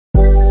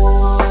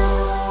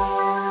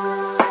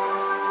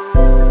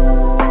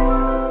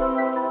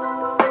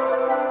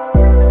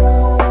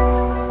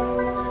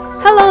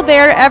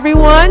there,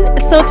 everyone.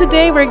 So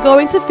today we're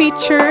going to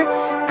feature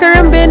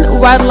Currumbin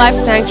Wildlife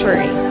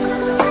Sanctuary.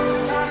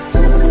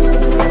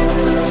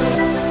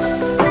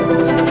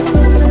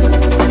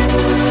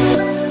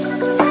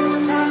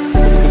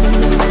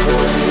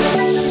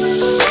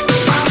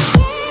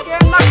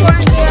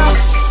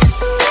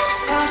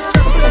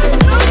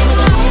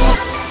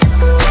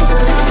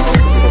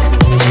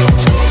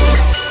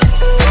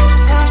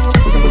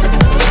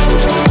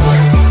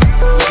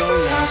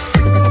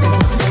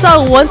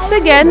 So once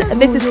again,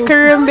 this is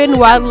Currumbin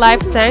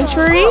Wildlife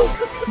Sanctuary.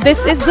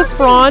 This is the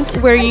front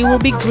where you will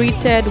be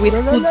greeted with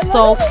food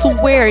stalls to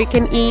where you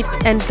can eat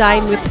and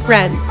dine with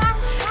friends.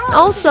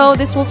 Also,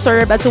 this will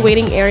serve as a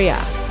waiting area.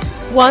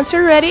 Once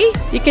you're ready,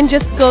 you can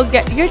just go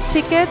get your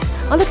tickets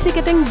on the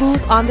ticketing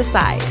booth on the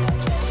side.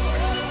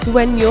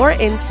 When you're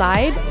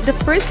inside, the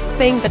first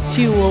thing that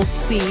you will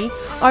see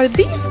are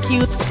these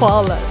cute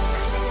koalas.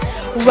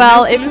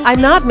 Well, if I'm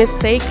not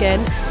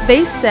mistaken,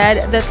 they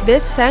said that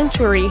this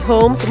sanctuary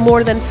homes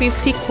more than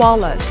 50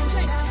 koalas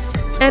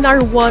and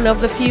are one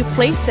of the few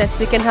places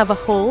you can have a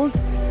hold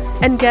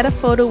and get a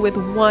photo with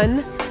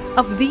one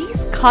of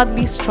these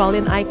cuddly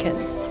Australian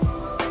icons.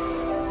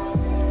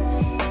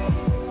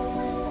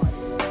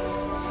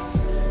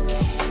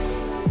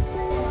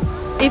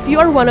 If you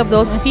are one of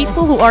those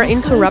people who are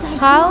into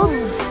reptiles,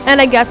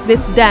 and I guess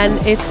this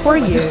den is for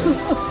you.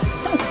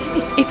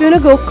 If you want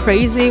to go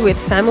crazy with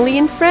family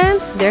and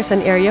friends, there's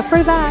an area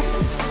for that.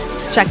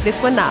 Check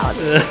this one out.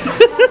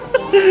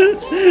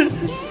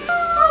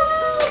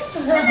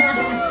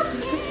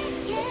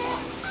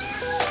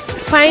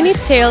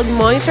 Spiny-tailed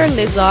monitor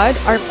lizard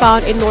are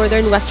found in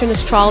northern Western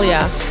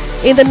Australia,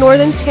 in the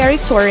Northern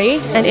Territory,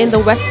 and in the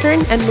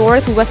western and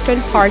northwestern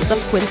parts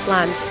of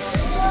Queensland.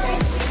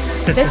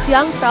 This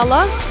young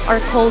fella are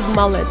called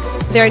mullets.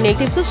 They are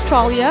native to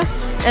Australia,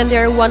 and they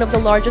are one of the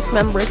largest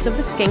members of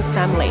the skink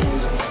family.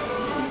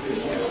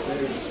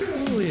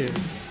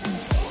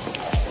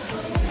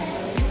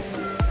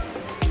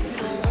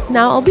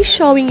 Now I'll be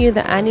showing you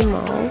the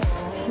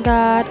animals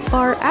that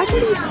are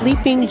actually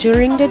sleeping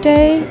during the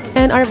day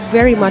and are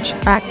very much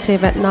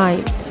active at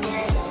night.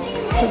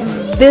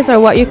 These are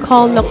what you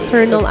call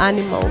nocturnal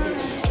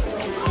animals.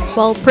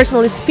 Well,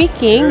 personally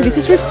speaking, this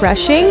is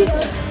refreshing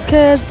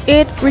because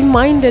it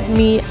reminded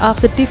me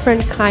of the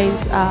different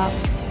kinds of,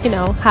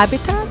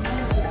 habitats.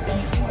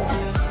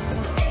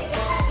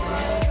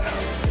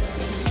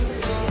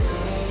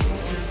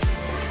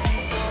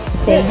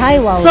 Say hi,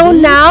 Wally. So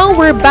now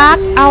we're back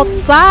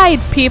outside,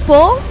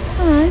 people.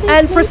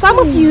 And for some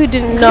of you who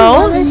didn't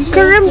know,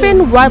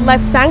 Currumbin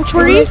Wildlife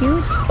Sanctuary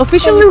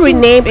officially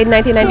renamed in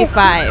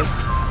 1995.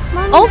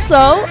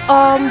 Also,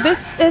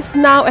 this is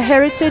now a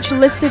heritage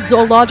listed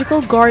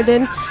zoological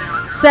garden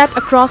set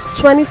across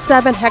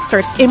 27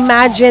 hectares.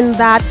 Imagine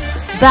that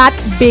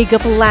big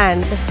of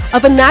land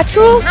of a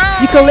natural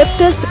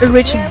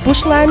eucalyptus-rich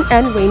bushland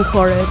and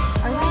rainforests.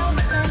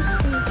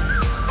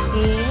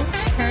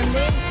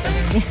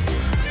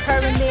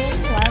 Currumbin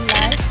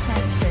Wildlife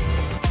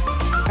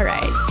Sanctuary.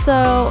 Alright,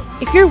 so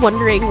if you're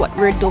wondering what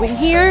we're doing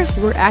here,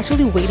 we're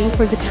actually waiting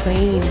for the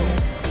train.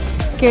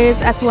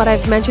 Because as what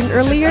I've mentioned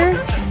earlier,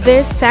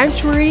 this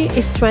sanctuary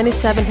is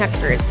 27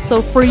 hectares.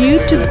 So for you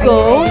to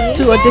go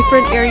to a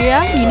different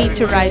area, you need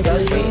to ride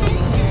this train.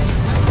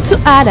 To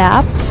add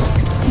up,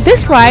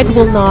 this ride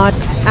will not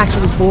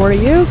actually bore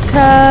you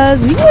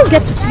because you will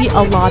get to see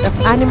a lot of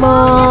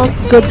animals,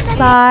 good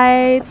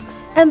sights,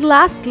 and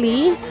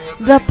lastly,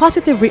 the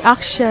positive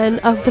reaction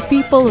of the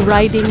people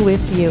riding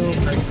with you.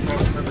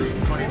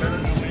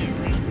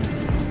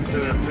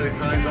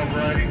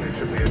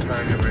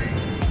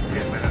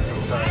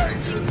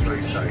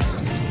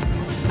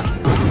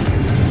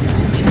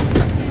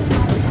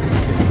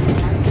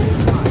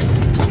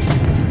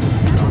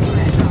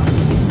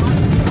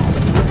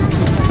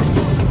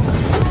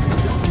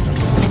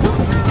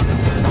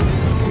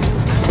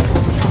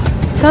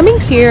 Coming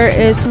here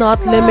is not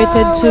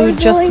limited to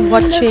just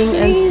watching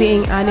and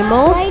seeing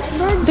animals.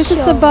 This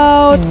is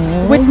about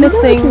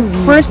witnessing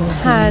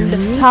firsthand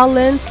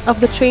talents of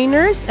the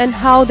trainers and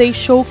how they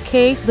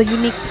showcase the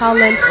unique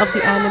talents of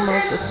the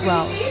animals as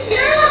well. You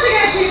don't have to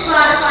go too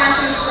far to find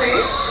some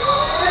fruit,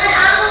 but an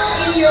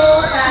apple in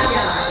your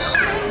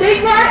backyard.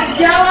 Big bright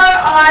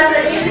yellow eyes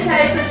that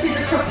indicates that she's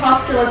a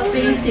crepuscular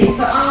species,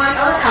 so unlike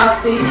other owl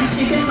species,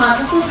 she can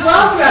hunt as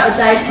well throughout the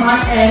daytime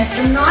and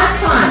the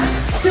nighttime.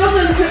 She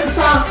also is equipped with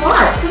silent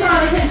flight, so not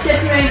only can she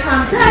get to any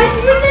time of day,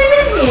 you wouldn't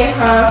even hear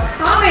her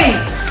coming.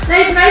 Now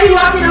you may be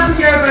lucky enough to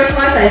hear a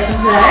vocalization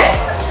today.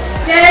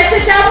 Yeah, it's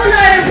a double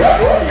note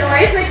of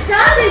noise, which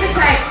does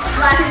indicate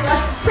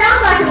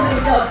sounds like a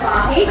little dog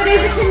barking, but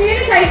is a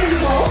communication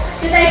call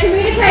that they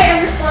communicate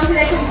and respond to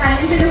their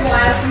companions in the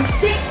wild from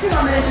 6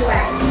 kilometers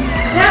away.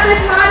 Now, if they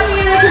can't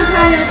hear their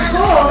companions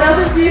call, they'll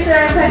just use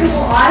their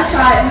impeccable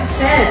eyesight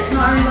instead to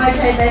not only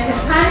locate their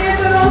companion,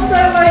 but also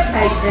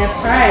locate their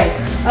prey.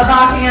 A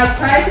barking out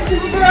prey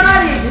consists of a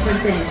variety of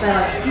different things. They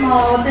like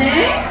small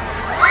things,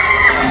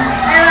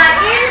 they like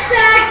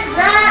insects,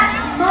 rats,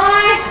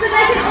 mice, but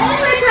they can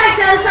also take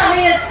down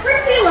something that's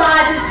pretty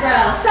large as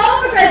well.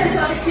 Some progressive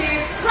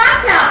cockatoo,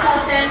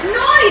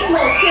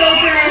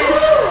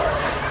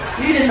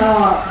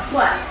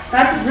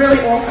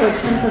 awkward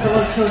since there's a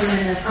lot of children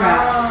in this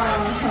crowd.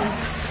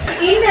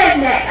 In their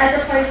neck,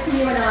 as opposed to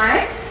you and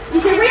I, you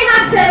see we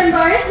have 7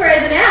 bones,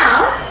 whereas an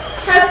owl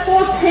has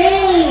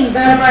 14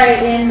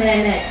 vertebrae in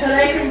their neck. So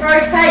they can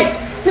rotate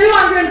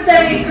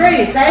 270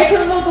 degrees. They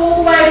can look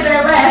all the way to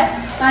their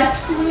left by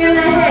swinging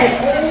their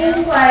head all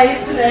the way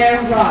to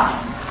their right.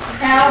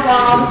 How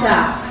wild is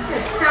that?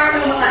 It's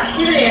paranormal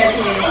activity out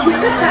here.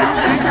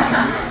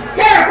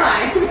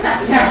 Terrifying.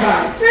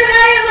 Terrifying.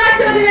 Renee and like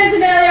Georgia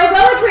mentioned earlier,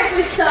 well equipped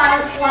with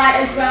silent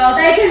flight as well.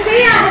 They can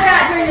be out and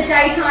about during the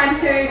daytime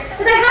too,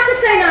 but they have to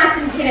stay nice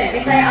and hidden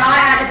if they are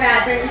out and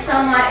about during the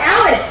sunlight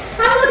hours.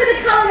 Have a look at the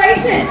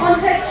coloration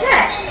on her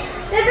chest.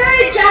 They're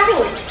very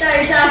dappled,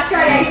 those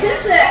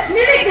striations that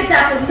mimic the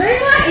dappled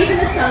moonlight, even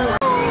the sunlight.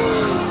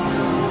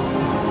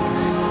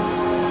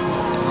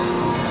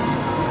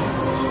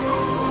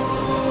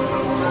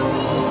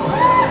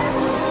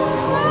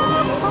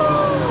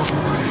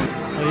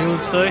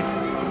 Say?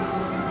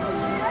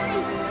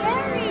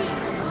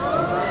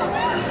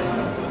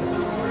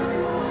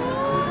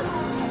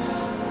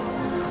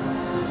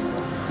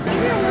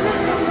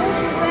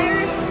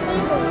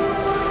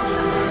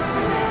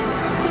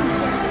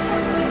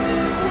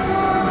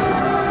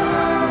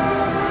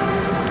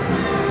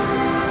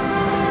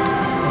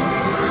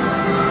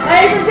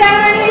 Ladies and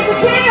gentlemen, he's the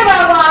king of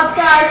our wild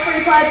skies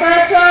free play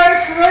Berto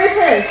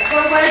Brutus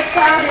from West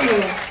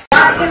Saudi.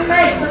 That can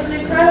make such an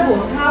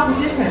incredible and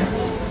powerful difference.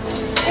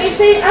 And you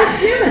see, as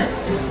humans,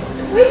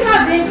 we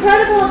have the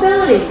incredible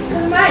ability to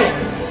make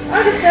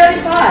over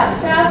 35,000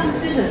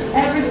 decisions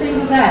every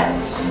single day.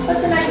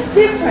 But to make a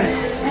difference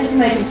and to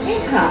make an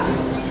impact,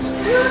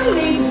 you only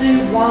need to do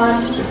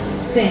one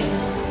thing.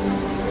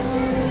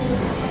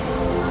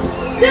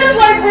 Just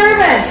like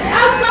Ruben,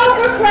 our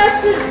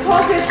self-requested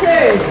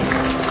cockatoo.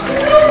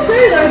 We all do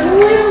those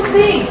little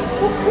things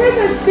that create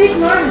those big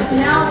moments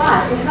in our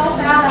life to help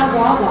out our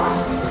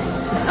wildlife.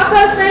 Our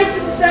First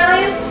Nations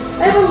Australians,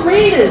 they were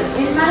leaders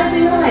in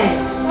managing the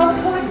land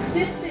whilst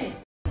coexisting.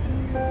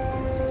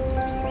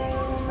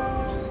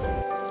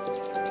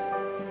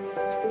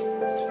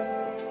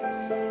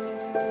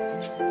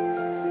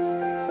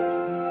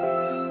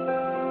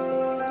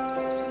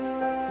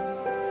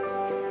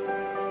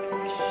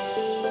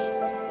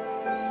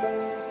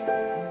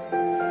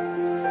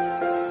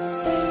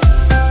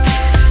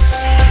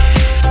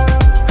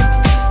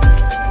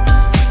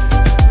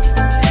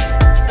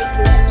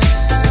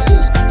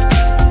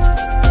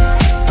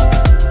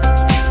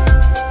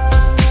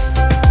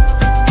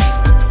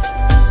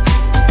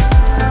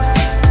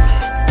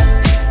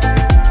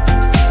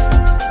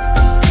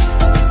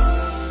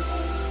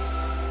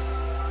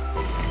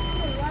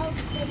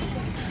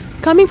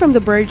 Coming from the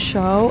bird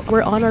show,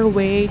 we're on our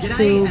way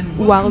to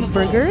Wild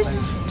Burgers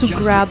to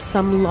grab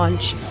some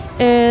lunch.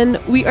 And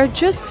we are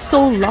just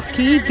so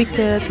lucky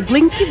because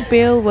Blinky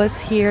Bill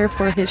was here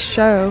for his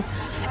show.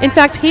 In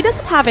fact, he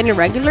doesn't have any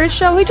regular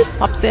show, he just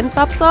pops in,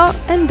 pops out,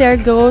 and there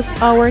goes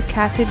our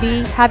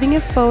Cassidy having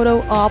a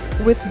photo op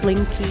with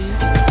Blinky.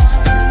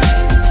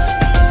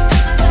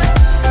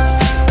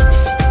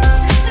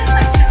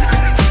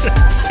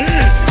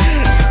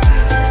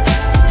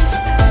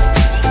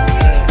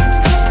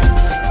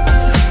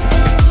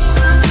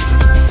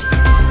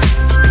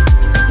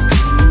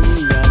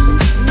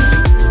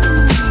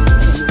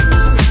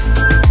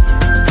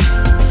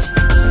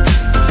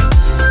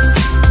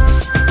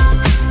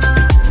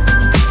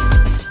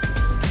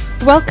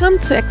 Welcome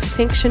to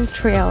Extinction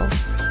Trail.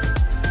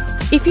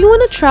 If you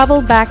want to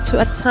travel back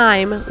to a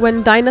time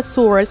when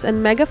dinosaurs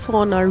and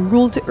megafauna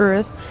ruled the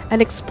earth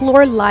and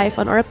explore life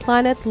on our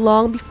planet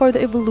long before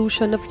the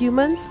evolution of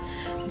humans,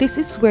 this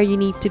is where you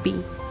need to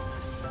be.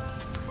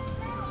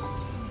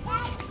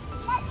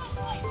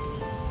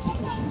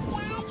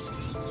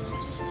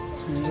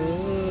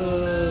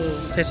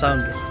 Say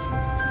sound.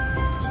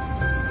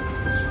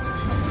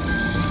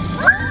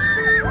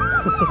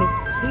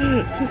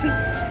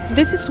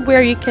 This is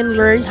where you can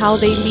learn how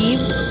they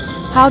lived,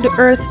 how the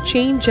earth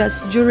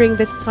changes during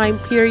this time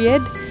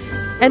period,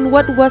 and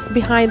what was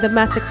behind the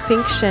mass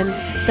extinction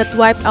that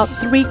wiped out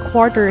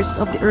 3/4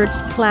 of the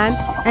earth's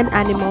plant and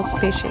animal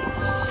species.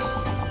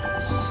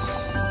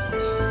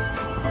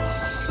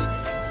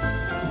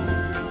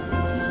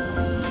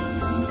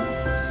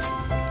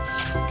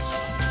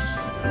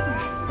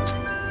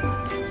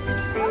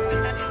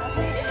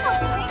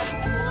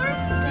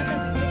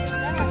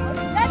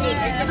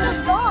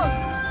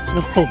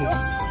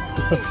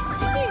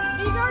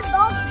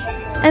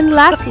 And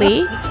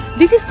lastly,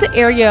 this is the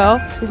area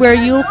where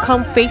you'll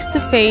come face to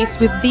face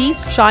with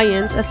these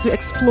giants as you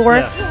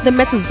explore the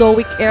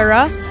Mesozoic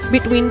era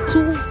between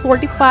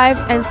 245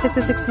 and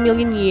 66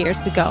 million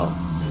years ago.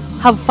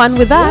 Have fun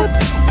with that!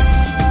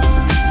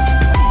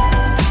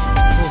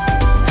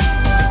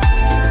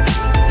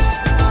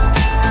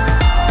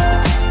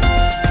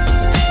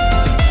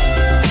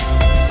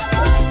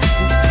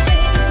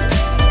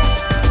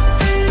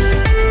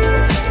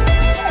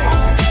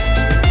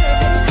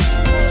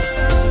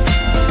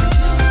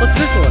 What's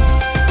this one?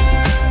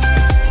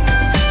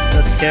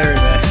 That's scary,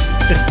 man.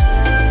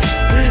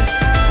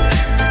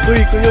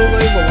 Uy, kuya,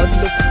 may mga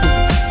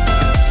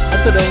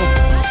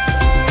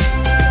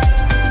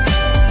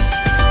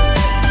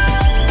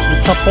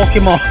That's a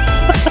Pokemon.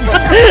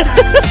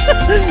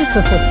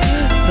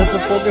 That's a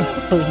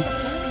Pokemon.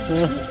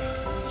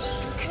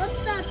 What's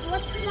that?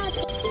 What's that?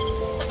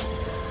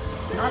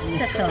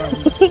 Octaton.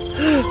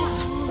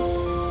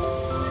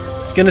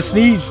 It's gonna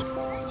sneeze.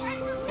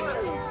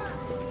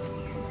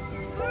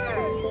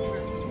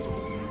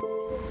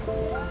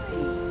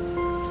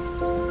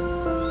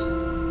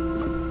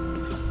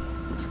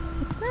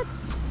 What's that?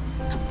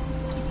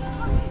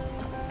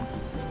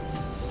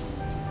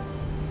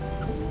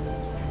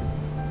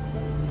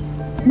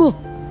 Boo.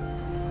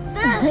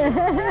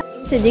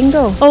 It's a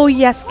dingo. Oh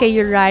yes, Kay,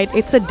 you're right.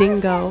 It's a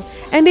dingo.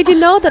 And did you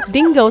know that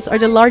dingoes are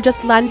the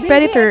largest land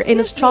predator in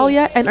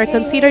Australia and are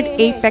considered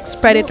apex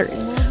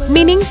predators,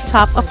 meaning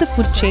top of the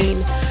food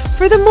chain?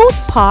 For the most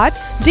part,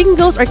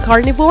 dingoes are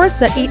carnivores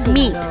that eat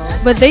meat,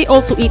 but they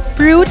also eat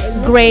fruit,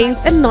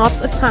 grains, and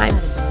nuts at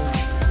times.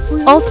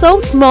 Also,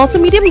 small to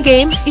medium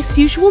game is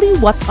usually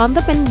what's on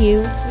the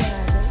menu.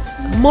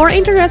 More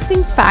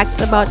interesting facts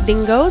about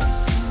dingoes.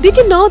 Did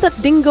you know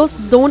that dingoes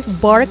don't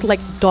bark like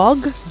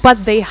dog,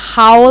 but they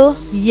howl,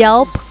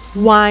 yelp,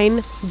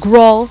 whine,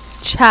 growl,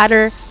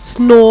 chatter,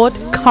 snort,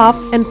 cough,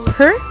 and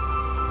purr?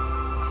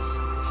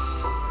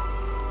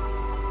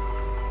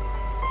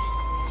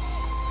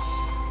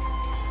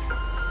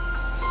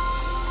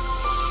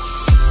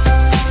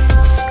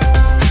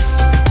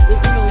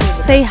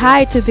 Say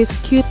hi to this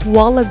cute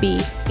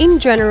wallaby. In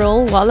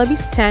general,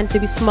 wallabies tend to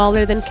be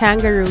smaller than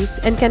kangaroos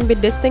and can be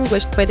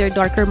distinguished by their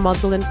darker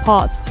muzzle and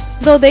paws.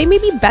 Though they may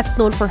be best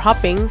known for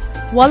hopping,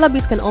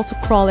 wallabies can also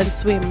crawl and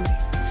swim.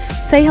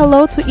 Say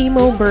hello to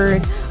Emo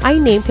Bird. I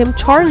named him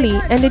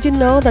Charlie, and did you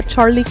know that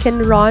Charlie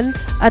can run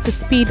at the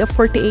speed of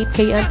 48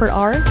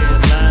 km/h?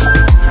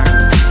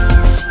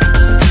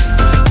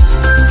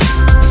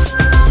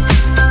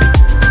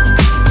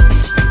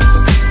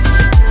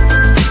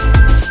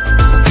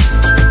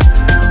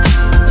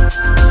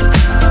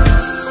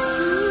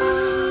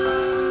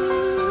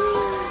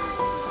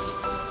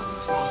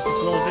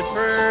 Close it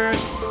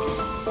first.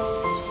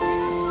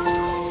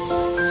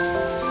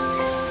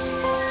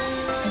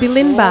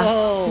 Bilimba,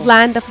 Whoa.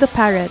 land of the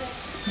parrots.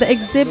 The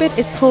exhibit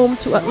is home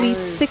to at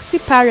least 60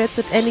 parrots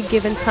at any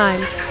given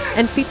time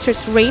and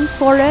features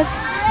rainforest,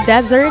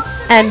 desert,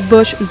 and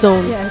bush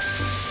zones.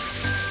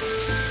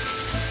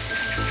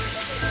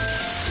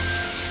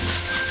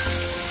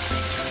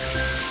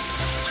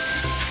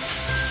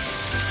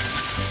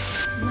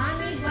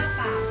 Mommy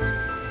guapa.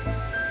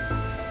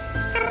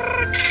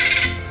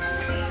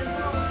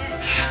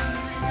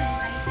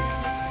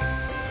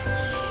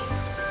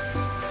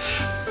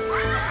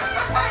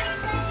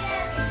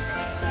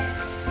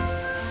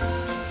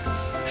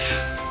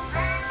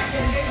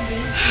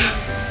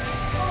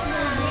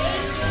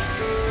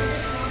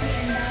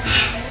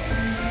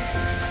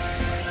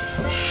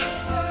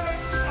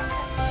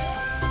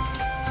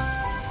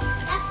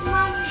 That's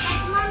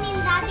mommy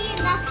and daddy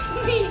and that's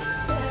me.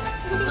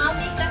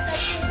 Mommy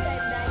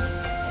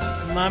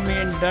Mommy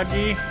and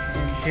Daddy,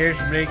 and here's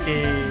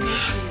Blakey.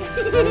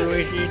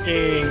 Always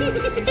eating.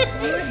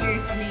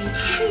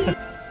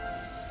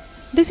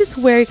 This is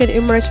where you can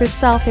immerse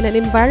yourself in an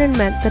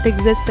environment that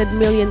existed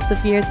millions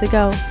of years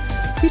ago.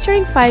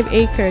 Featuring 5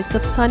 acres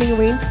of stunning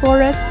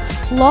rainforest,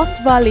 Lost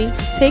Valley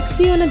takes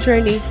you on a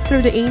journey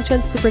through the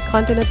ancient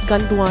supercontinent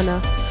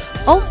Gondwana.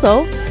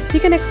 Also, you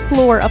can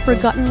explore a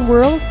forgotten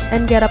world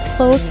and get up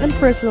close and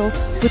personal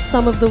with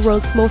some of the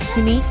world's most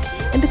unique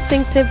and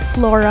distinctive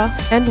flora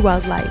and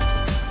wildlife.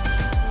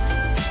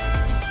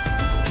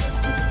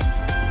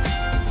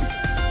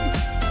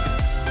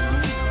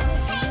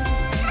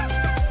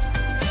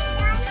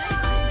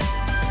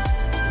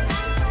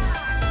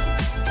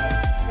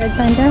 Red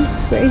panda?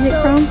 Where is it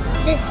from?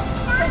 This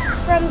it's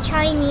from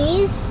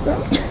Chinese.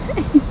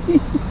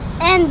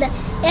 And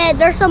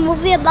there's a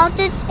movie about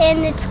it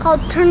and it's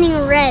called Turning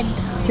Red.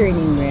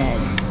 Turning red.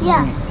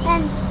 Yeah,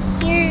 and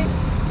here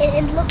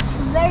it looks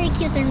very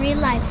cute in real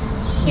life.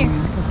 Here.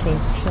 Okay,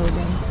 show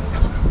them.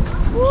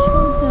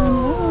 Show them.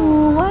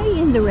 Oh, why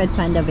is the red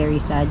panda very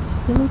sad?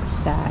 He looks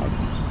sad.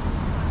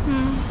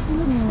 It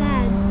looks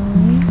sad.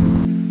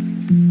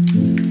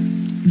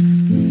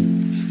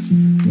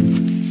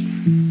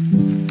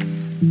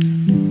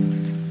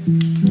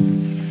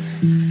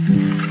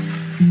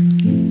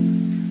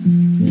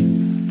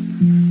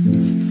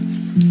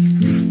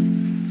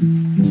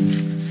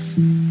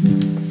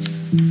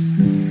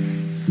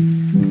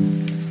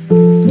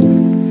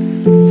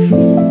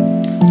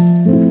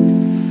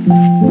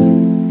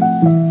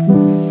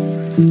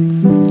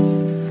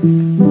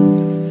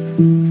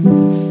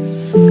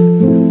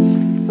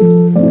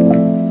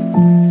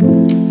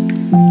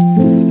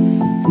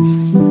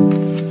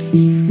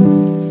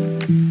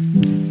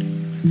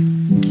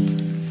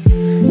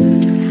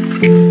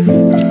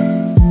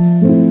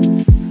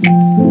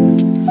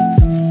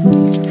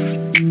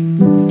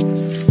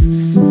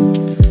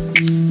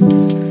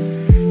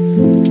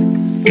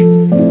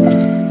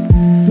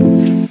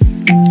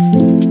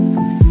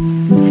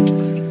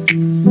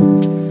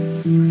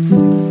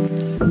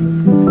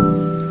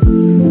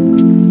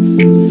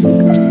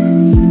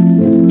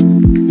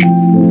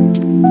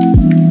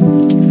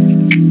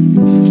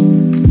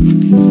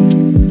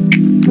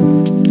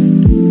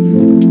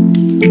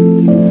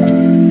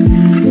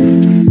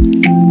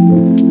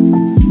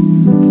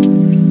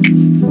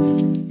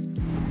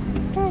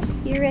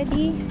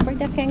 ready for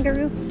the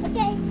kangaroo?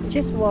 Okay.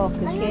 Just walk,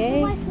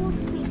 okay? I have to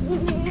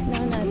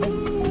No,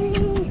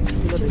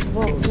 that's... Just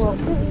walk.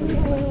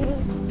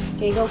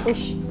 Okay, go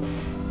push.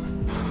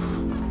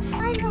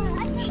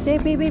 Stay,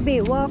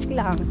 baby, walk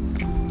lang.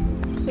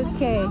 It's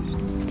okay.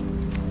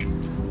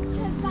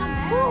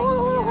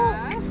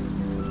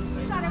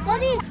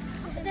 Daddy,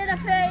 did a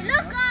pay.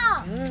 Look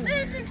up!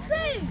 It's a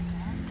pay!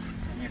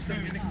 You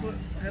stand next to it,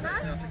 Heather,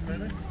 and I'll take a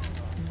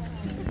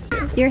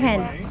photo. Your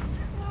hand.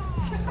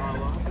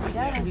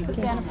 Put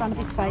it down in front of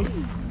his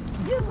face.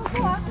 You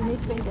need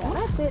to bring down.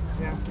 That's it.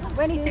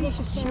 When he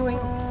finishes chewing.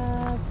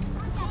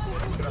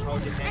 Just gonna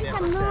hold your hand And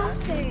out some like more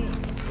food.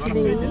 that. Run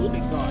away, this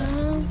big guy.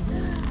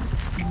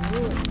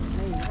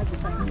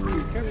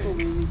 Careful,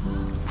 baby.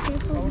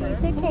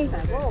 It's okay. So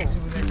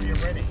whenever you're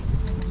ready,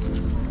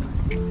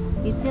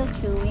 He's still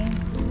chewing.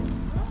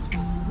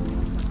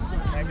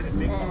 maybe the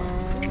big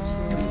one.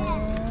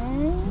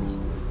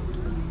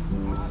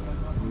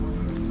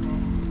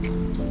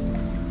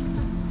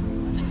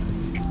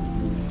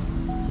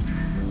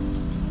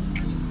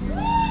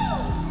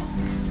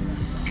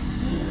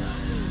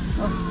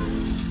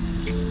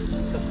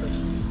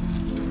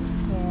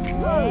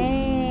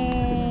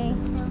 Yay.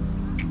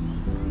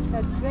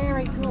 That's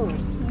very good.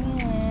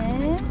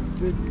 Yeah.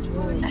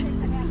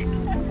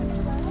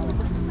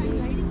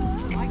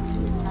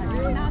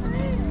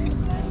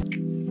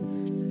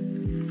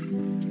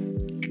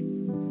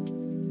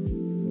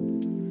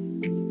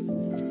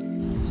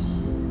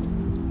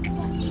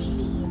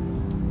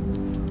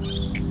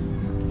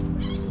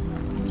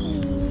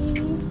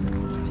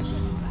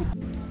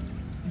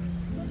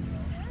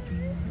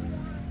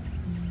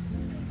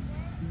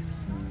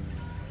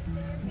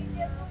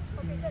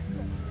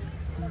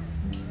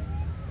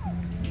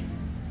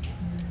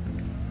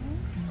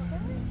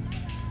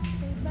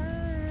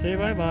 Say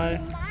bye-bye.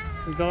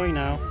 We're going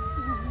now.